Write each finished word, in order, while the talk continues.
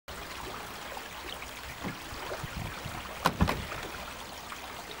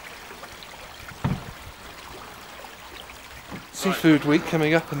Seafood week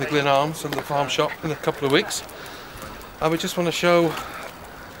coming up in the Glyn Arms and the farm shop in a couple of weeks, and we just want to show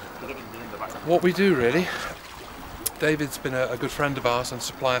what we do really. David's been a good friend of ours and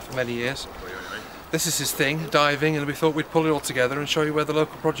supplier for many years. This is his thing, diving, and we thought we'd pull it all together and show you where the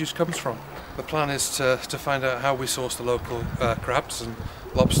local produce comes from. The plan is to find out how we source the local crabs and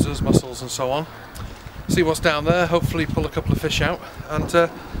lobsters, mussels and so on. See what's down there, hopefully pull a couple of fish out and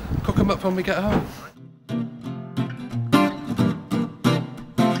cook them up when we get home.